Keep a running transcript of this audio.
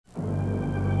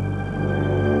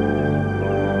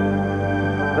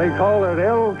They call it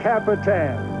El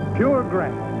Capitan, pure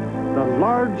granite, the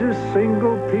largest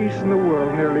single piece in the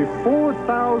world, nearly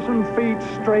 4,000 feet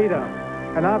straight up.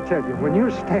 And I'll tell you, when you're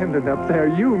standing up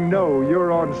there, you know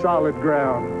you're on solid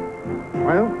ground.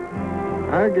 Well,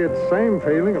 I get the same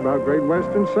feeling about Great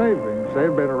Western Savings.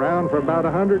 They've been around for about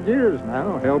 100 years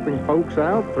now, helping folks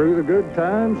out through the good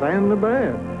times and the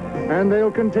bad. And they'll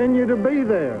continue to be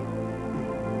there.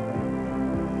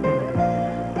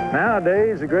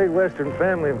 Nowadays, the Great Western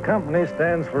family of companies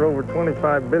stands for over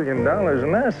 $25 billion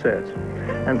in assets.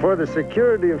 And for the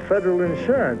security of federal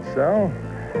insurance, so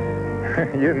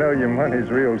you know your money's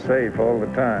real safe all the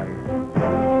time.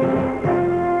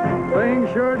 Things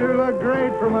sure do look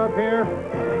great from up here.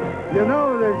 You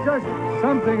know, there's just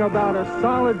something about a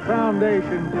solid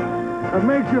foundation that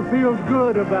makes you feel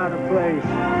good about a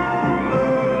place.